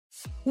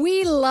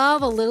We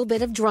love a little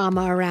bit of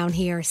drama around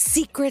here.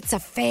 Secrets,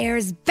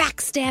 affairs,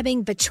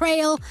 backstabbing,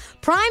 betrayal.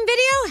 Prime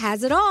Video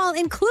has it all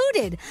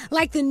included,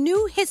 like the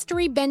new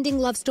history-bending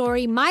love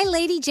story, My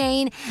Lady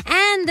Jane,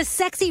 and the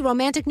sexy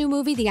romantic new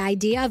movie, The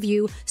Idea of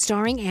You,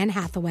 starring Anne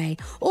Hathaway.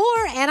 Or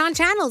add-on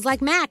channels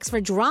like Max for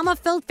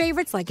drama-filled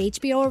favorites like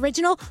HBO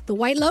original, The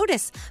White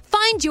Lotus.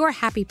 Find your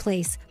happy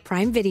place.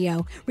 Prime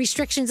Video.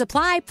 Restrictions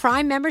apply.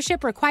 Prime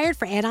membership required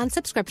for add-on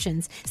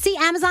subscriptions. See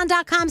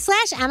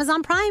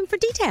Amazon.com/Amazon Prime for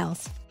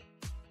details.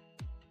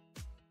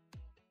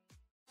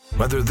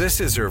 Whether this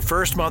is her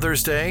first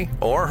Mother's Day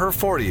or her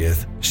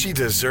 40th, she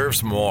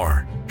deserves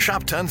more.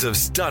 Shop tons of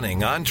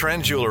stunning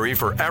on-trend jewelry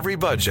for every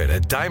budget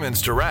at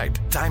Diamonds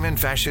Direct. Diamond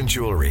fashion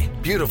jewelry,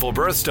 beautiful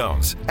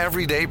birthstones,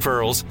 everyday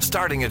pearls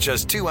starting at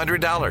just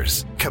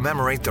 $200.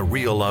 Commemorate the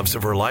real loves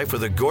of her life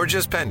with a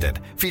gorgeous pendant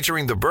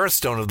featuring the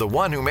birthstone of the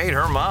one who made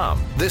her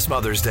mom. This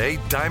Mother's Day,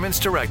 Diamonds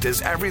Direct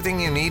is everything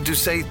you need to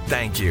say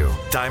thank you.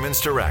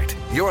 Diamonds Direct.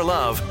 Your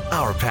love,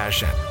 our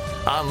passion.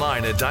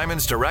 Online at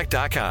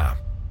diamondsdirect.com.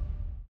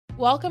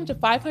 Welcome to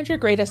 500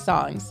 Greatest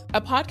Songs,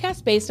 a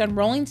podcast based on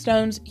Rolling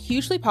Stone's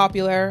hugely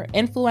popular,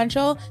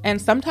 influential,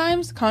 and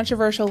sometimes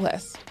controversial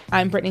list.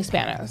 I'm Brittany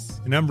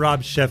Spanos. And I'm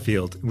Rob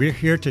Sheffield. We're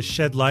here to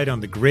shed light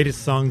on the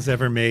greatest songs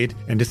ever made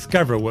and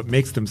discover what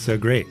makes them so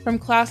great. From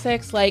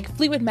classics like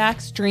Fleetwood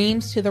Mac's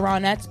Dreams to the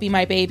Ronettes' Be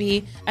My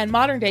Baby, and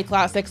modern-day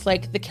classics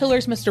like The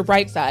Killer's Mr.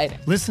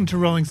 Brightside. Listen to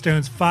Rolling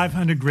Stone's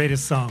 500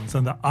 Greatest Songs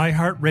on the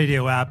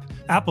iHeartRadio app,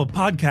 Apple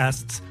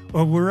Podcasts,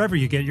 or wherever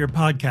you get your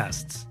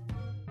podcasts.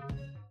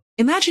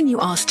 Imagine you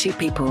ask two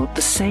people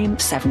the same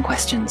 7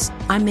 questions.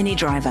 I'm Minnie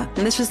Driver,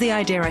 and this was the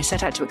idea I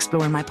set out to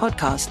explore in my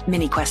podcast,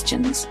 Mini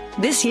Questions.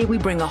 This year, we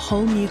bring a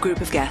whole new group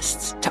of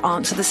guests to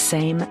answer the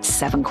same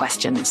 7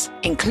 questions,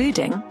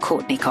 including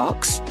Courtney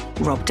Cox,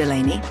 Rob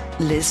Delaney,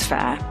 Liz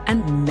Phair,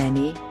 and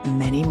many,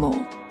 many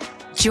more.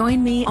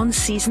 Join me on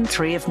Season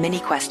 3 of Mini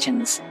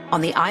Questions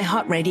on the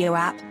iHeartRadio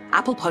app,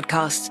 Apple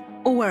Podcasts,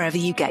 or wherever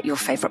you get your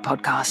favorite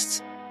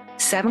podcasts.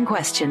 7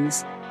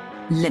 questions,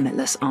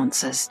 limitless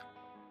answers.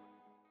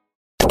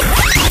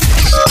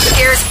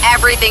 Here's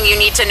everything you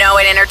need to know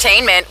in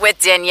entertainment with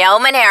Danielle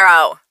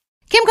Monero.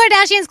 Kim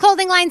Kardashian's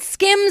clothing line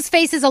Skims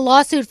faces a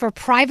lawsuit for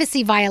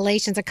privacy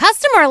violations. A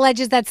customer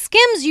alleges that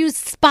Skims used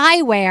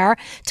spyware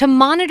to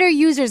monitor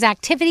users'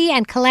 activity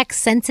and collect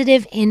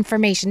sensitive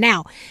information.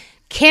 Now,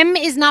 Kim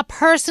is not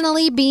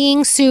personally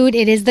being sued.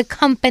 It is the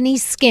company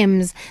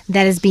Skims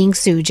that is being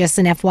sued, just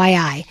an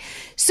FYI.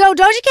 So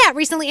Doja Cat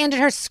recently ended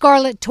her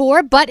Scarlet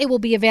Tour, but it will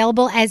be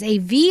available as a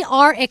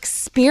VR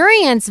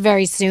experience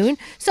very soon.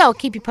 So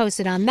keep you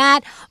posted on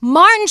that.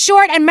 Martin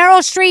Short and Meryl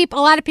Streep, a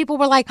lot of people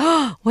were like,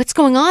 oh, what's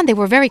going on? They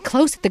were very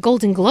close at the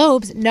Golden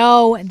Globes.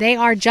 No, they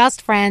are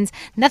just friends.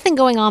 Nothing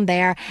going on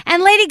there.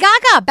 And Lady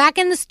Gaga back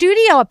in the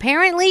studio.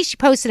 Apparently, she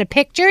posted a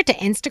picture to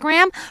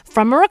Instagram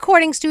from a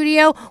recording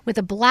studio with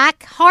a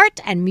black heart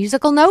and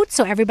musical notes.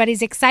 So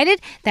everybody's excited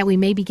that we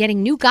may be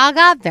getting new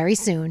Gaga very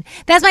soon.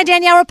 That's my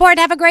Danielle report.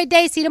 Have a great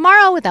day. See you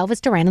tomorrow with Elvis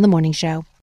Duran on The Morning Show.